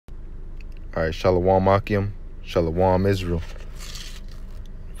All right, Shalom Akim, Shalom Israel.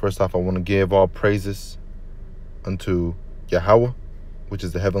 First off, I want to give all praises unto Yahweh, which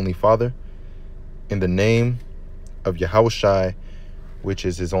is the Heavenly Father, in the name of Yahushai, which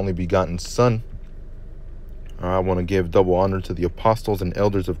is his only begotten Son. I want to give double honor to the apostles and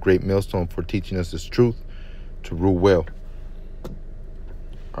elders of Great Millstone for teaching us this truth to rule well.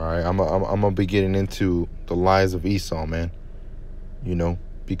 All right, I'm gonna be getting into the lies of Esau, man. You know,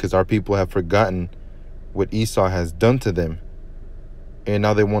 because our people have forgotten what Esau has done to them, and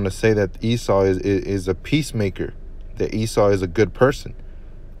now they want to say that Esau is a peacemaker, that Esau is a good person.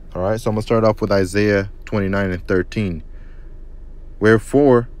 All right, so I'm gonna start off with Isaiah 29 and 13.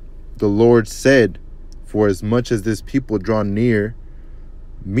 Wherefore the Lord said, for as much as this people draw near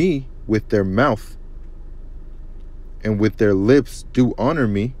me with their mouth, and with their lips do honor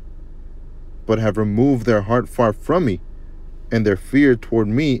me, but have removed their heart far from me, and their fear toward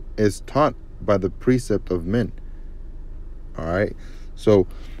me is taught by the precept of men. All right, so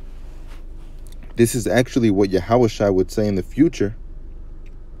this is actually what Yahushua would say in the future,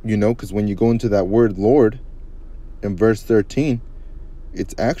 you know, because when you go into that word Lord in verse 13,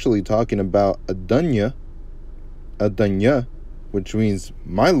 it's actually talking about Adunya, which means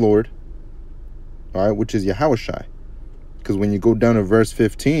my Lord, all right, which is Yahushua. Because when you go down to verse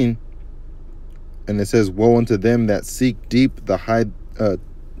 15, and it says, woe unto them that seek deep to hide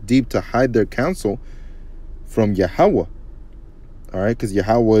their counsel from Yahweh. All right, because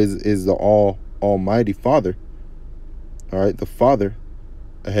Yahweh is the Almighty Father. All right, the Father,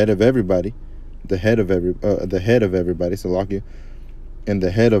 ahead of everybody, the head of everybody, Salakia, and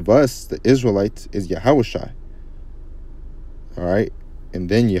the head of us, the Israelites, is Yahushua. All right, and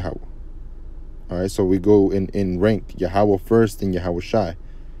then Yahweh. All right, so we go in rank, Yahweh first, then Yahushua.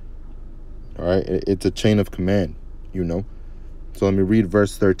 All right, it's a chain of command, you know. So let me read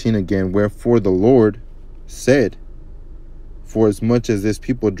verse 13 again. Wherefore the Lord said, for as much as this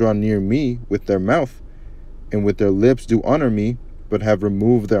people draw near me with their mouth, and with their lips do honor me, but have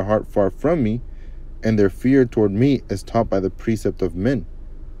removed their heart far from me, and their fear toward me is taught by the precept of men.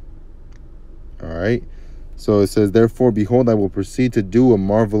 All right, so it says, therefore, behold, I will proceed to do a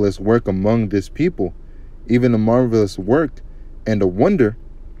marvelous work among this people, even a marvelous work and a wonder.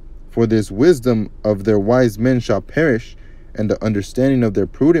 For this wisdom of their wise men shall perish, and the understanding of their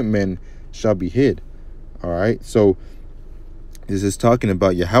prudent men shall be hid. All right, so this is talking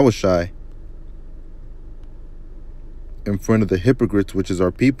about Yahushua in front of the hypocrites, which is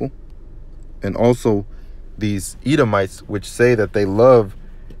our people, and also these Edomites, which say that they love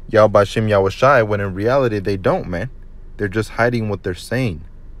Yahweh Yahushua, when in reality they don't, man. They're just hiding what they're saying.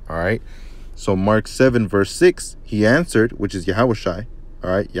 All right, so Mark 7 verse 6, he answered, which is Yahushua. All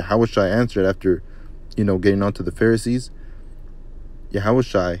right, Yahushua answered after, you know, getting on to the Pharisees.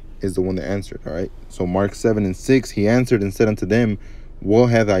 Yahushua is the one that answered. All right, so Mark 7 and 6, he answered and said unto them, well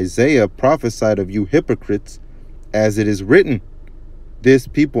hath Isaiah prophesied of you hypocrites, as it is written, this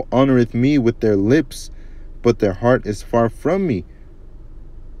people honoreth me with their lips, but their heart is far from me.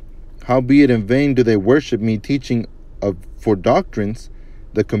 Howbeit in vain do they worship me, teaching for doctrines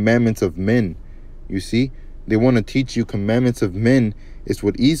the commandments of men. You see, they want to teach you commandments of men. It's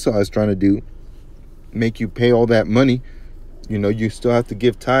what Esau is trying to do, make you pay all that money. You know, you still have to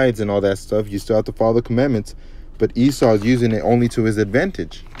give tithes and all that stuff. You still have to follow the commandments. But Esau is using it only to his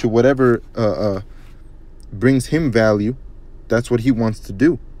advantage, to whatever brings him value. That's what he wants to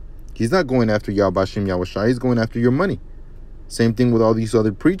do. He's not going after Yahbashim Yahushua. He's going after your money. Same thing with all these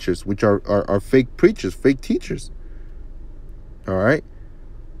other preachers, which are fake preachers, fake teachers. All right,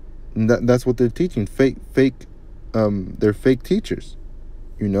 and that's what they're teaching. They're fake teachers.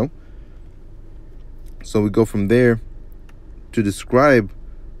 You know. So we go from there to describe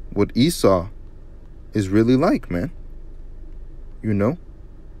what Esau is really like, man. You know,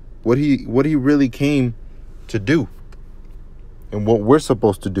 what he really came to do, and what we're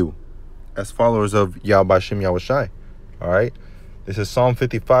supposed to do as followers of Yahweh Yahushua. All right, this is Psalm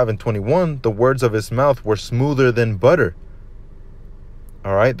 55 and 21. The words of his mouth were smoother than butter.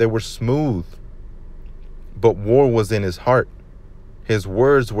 All right, they were smooth, but war was in his heart. His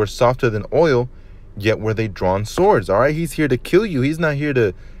words were softer than oil, yet were they drawn swords. All right, he's here to kill you. He's not here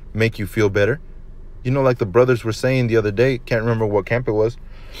to make you feel better. You know, like the brothers were saying the other day, can't remember what camp it was,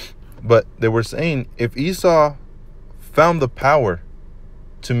 but they were saying, if Esau found the power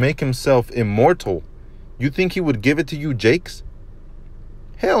to make himself immortal, you think he would give it to you Jakes?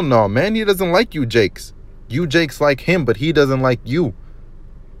 Hell no, man. He doesn't like you Jakes. You Jakes like him, but he doesn't like you.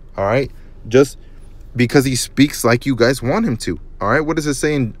 All right, just because he speaks like you guys want him to. All right, what does it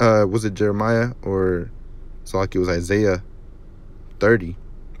say in, was it Jeremiah, or it's like it was Isaiah 30?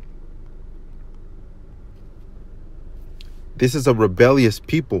 This is a rebellious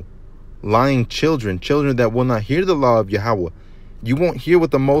people, lying children, children that will not hear the law of Yahweh. You won't hear what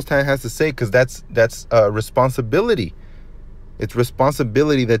the Most High has to say, because that's responsibility. It's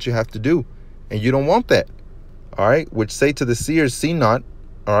responsibility that you have to do, and you don't want that. All right, which say to the seers, see not.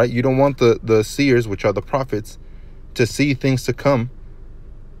 All right, you don't want the seers, which are the prophets, to see things to come.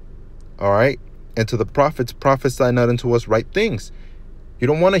 All right, and to the prophets, prophesy not unto us right things. You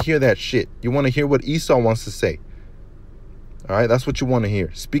don't want to hear that shit. You want to hear what Esau wants to say. All right, that's what you want to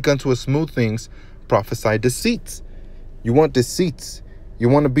hear. Speak unto us smooth things, prophesy deceits. You want deceits. You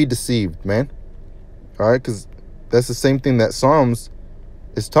want to be deceived, man. All right, because that's the same thing that Psalms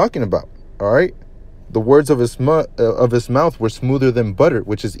is talking about. All right, the words of his mouth were smoother than butter,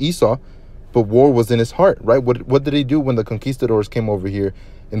 which is Esau, but war was in his heart. Right? What did he do when the conquistadors came over here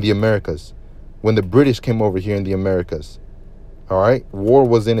in the Americas? When the British came over here in the Americas? All right, war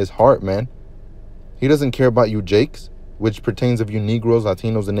was in his heart, man. He doesn't care about you Jakes, which pertains of you Negroes,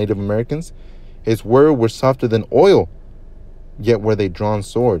 Latinos, and Native Americans. His word were softer than oil, yet were they drawn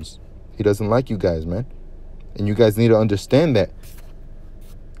swords. He doesn't like you guys, man. And you guys need to understand that.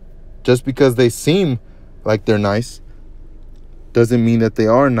 Just because they seem like they're nice doesn't mean that they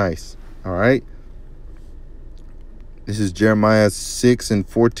are nice. All right. This is Jeremiah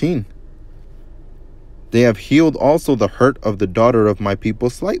 6:14. They have healed also the hurt of the daughter of my people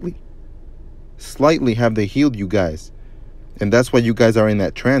slightly. Slightly have they healed you guys. And that's why you guys are in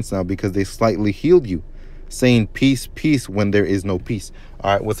that trance now, because they slightly healed you, saying peace, peace, when there is no peace.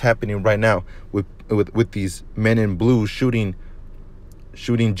 All right, what's happening right now with these men in blue shooting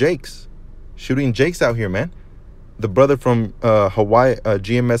Jakes out here, man. The brother from Hawaii,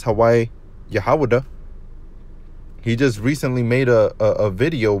 GMS Hawaii, Yahawada, he just recently made a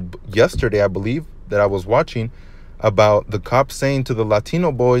video yesterday, I believe, that I was watching, about the cops saying to the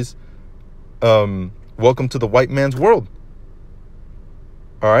Latino boys, welcome to the white man's world.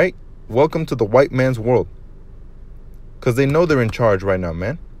 All right, welcome to the white man's world. Because they know they're in charge right now,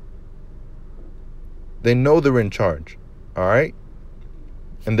 man. They know they're in charge. All right,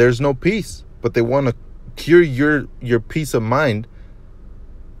 and there's no peace, but they want to cure your peace of mind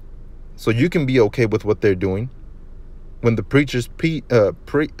so you can be okay with what they're doing. When the preachers when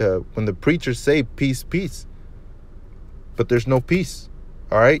the preachers say peace, peace, but there's no peace.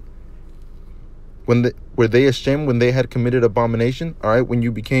 All right, were they ashamed when they had committed abomination? All right, when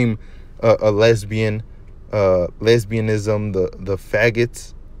you became a lesbian, lesbianism, the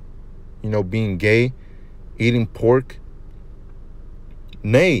faggots, being gay, eating pork.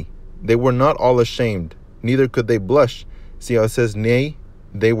 Nay, they were not all ashamed, neither could they blush. See how it says, nay,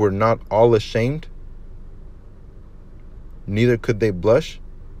 they were not all ashamed, neither could they blush.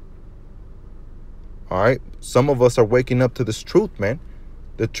 All right, some of us are waking up to this truth, man.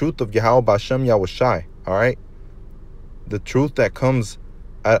 The truth of Yahweh B'Shem Yahushai. All right, the truth that comes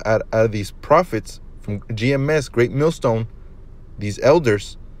out of these prophets from GMS, Great Millstone, these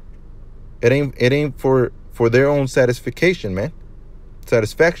elders. It ain't for their own satisfaction, man.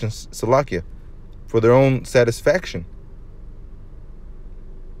 Satisfaction, Salakia, for their own satisfaction.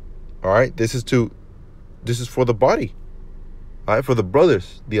 All right, this is for the body. All right, for the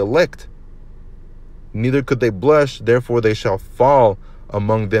brothers, the elect. Neither could they blush, therefore they shall fall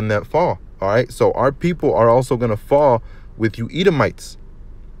among them that fall. All right, so our people are also going to fall with you Edomites,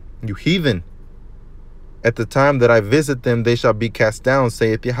 you heathen. At the time that I visit them, they shall be cast down,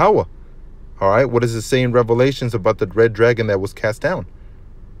 saith Yahweh. All right, what does it say in Revelations about the red dragon that was cast down?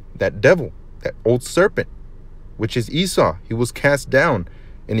 That devil, that old serpent, which is Esau. He was cast down,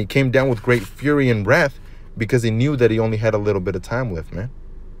 and he came down with great fury and wrath because he knew that he only had a little bit of time left, man.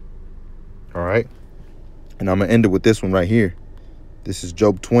 All right, and I'm going to end it with this one right here. This is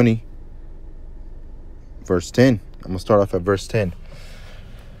Job 20, verse 10. I'm going to start off at verse 10.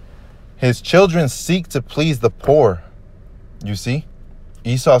 His children seek to please the poor. You see?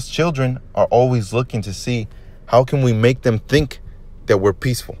 Esau's children are always looking to see how can we make them think that we're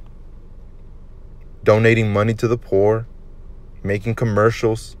peaceful. Donating money to the poor, making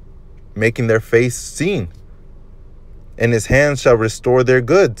commercials, making their face seen. And his hands shall restore their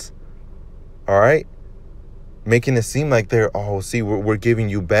goods. All right? Making it seem like we're giving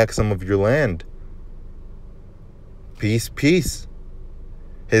you back some of your land. Peace, peace.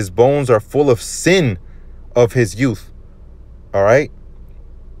 His bones are full of sin of his youth. All right?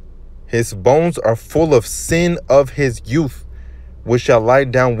 His bones are full of sin of his youth, which shall lie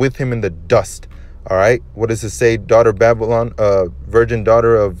down with him in the dust. All right. What does it say? Daughter Babylon, virgin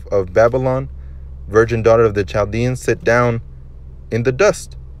daughter of Babylon, virgin daughter of the Chaldeans, sit down in the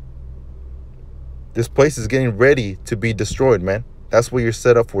dust. This place is getting ready to be destroyed, man. That's where you're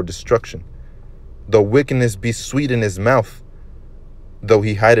set up for destruction. Though wickedness be sweet in his mouth, though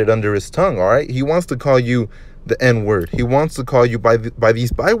he hide it under his tongue, all right? He wants to call you the N-word. He wants to call you by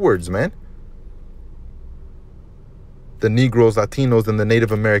these bywords, man. The Negroes, Latinos, and the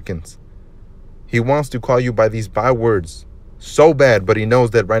Native Americans. He wants to call you by these bywords so bad, but he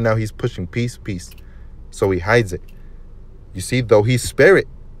knows that right now he's pushing peace, peace. So he hides it. You see, though he spare it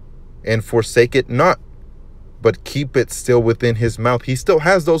and forsake it not, but keep it still within his mouth. He still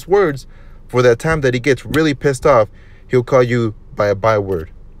has those words for that time that he gets really pissed off. He'll call you by a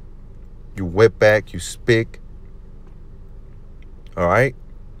byword. You wetback, you spick. All right?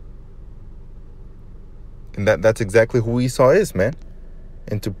 And that's exactly who Esau is, man.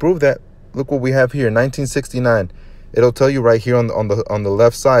 And to prove that, look what we have here, 1969. It'll tell you right here on the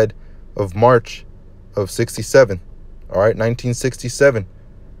left side of March of 67. All right, 1967.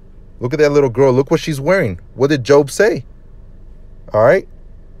 Look at that little girl. Look what she's wearing. What did Job say? All right.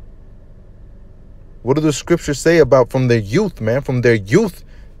 What do the scriptures say about from their youth, man? From their youth,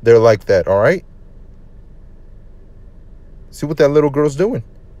 they're like that, all right? See what that little girl's doing?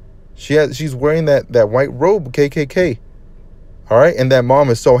 She's wearing that white robe, KKK. All right? And that mom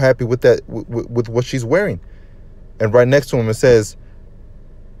is so happy with that, with what she's wearing. And right next to him, it says,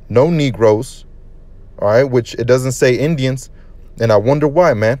 no Negroes, all right? Which it doesn't say Indians. And I wonder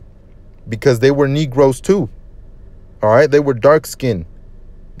why, man. Because they were Negroes too. All right? They were dark-skinned.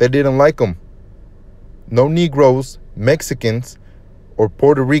 They didn't like them. No Negroes, Mexicans, or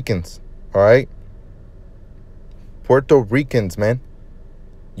Puerto Ricans. All right? Puerto Ricans, man.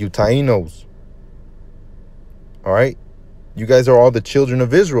 You Tainos. All right? You guys are all the children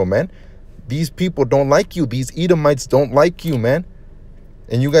of Israel, man. These people don't like you. These Edomites don't like you, man.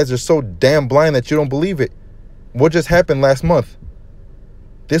 And you guys are so damn blind that you don't believe it. What just happened last month?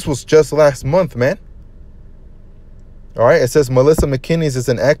 This was just last month, man. All right? It says Melissa McKinney is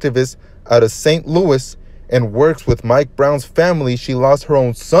an activist out of St. Louis and works with Mike Brown's family. She lost her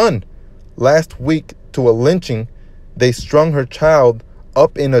own son last week to a lynching. They strung her child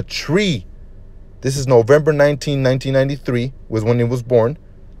up in a tree. This is November 19, 1993, was when he was born,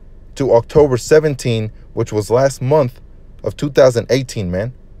 to October 17, which was last month of 2018,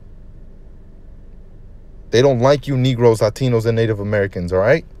 man. They don't like you Negroes, Latinos, and Native Americans, all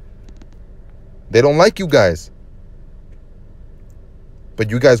right? They don't like you guys. But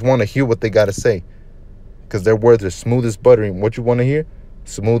you guys want to hear what they got to say. Because their words are smooth as butter. And what you want to hear?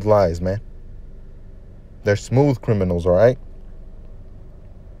 Smooth lies, man. They're smooth criminals, all right?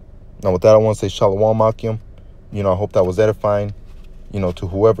 Now, with that, I want to say Shalom Akim. You know, I hope that was edifying, you know, to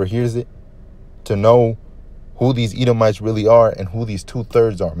whoever hears it, to know who these Edomites really are and who these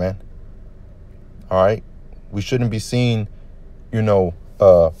 2/3 are, man. All right? We shouldn't be seen, you know,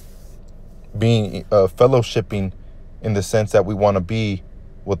 being fellowshipping in the sense that we want to be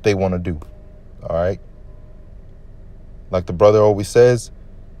what they want to do. All right? Like the brother always says,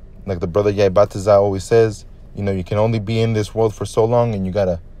 like the brother Yai Batizah always says, you know, you can only be in this world for so long, and you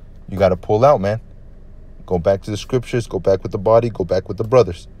gotta pull out, man. Go back to the scriptures, go back with the body, go back with the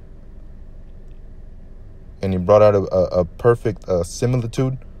brothers. And he brought out a perfect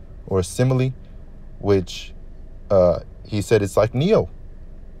similitude or a simile, which he said it's like Neo.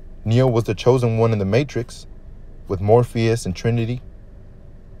 Neo was the chosen one in the Matrix with Morpheus and Trinity.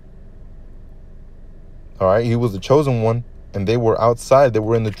 All right, he was the chosen one, and they were outside. They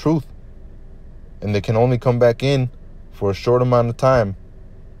were in the truth. And they can only come back in for a short amount of time,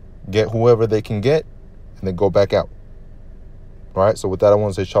 get whoever they can get, and then go back out. All right, so with that, I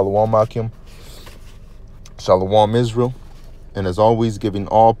want to say Shalom Akim, Shalom Israel, and as always, giving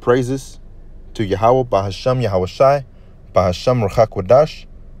all praises to Yahweh, Bahasham Yahweh Shai, Bahasham Ruach Kodash,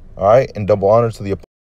 all right, and double honor to the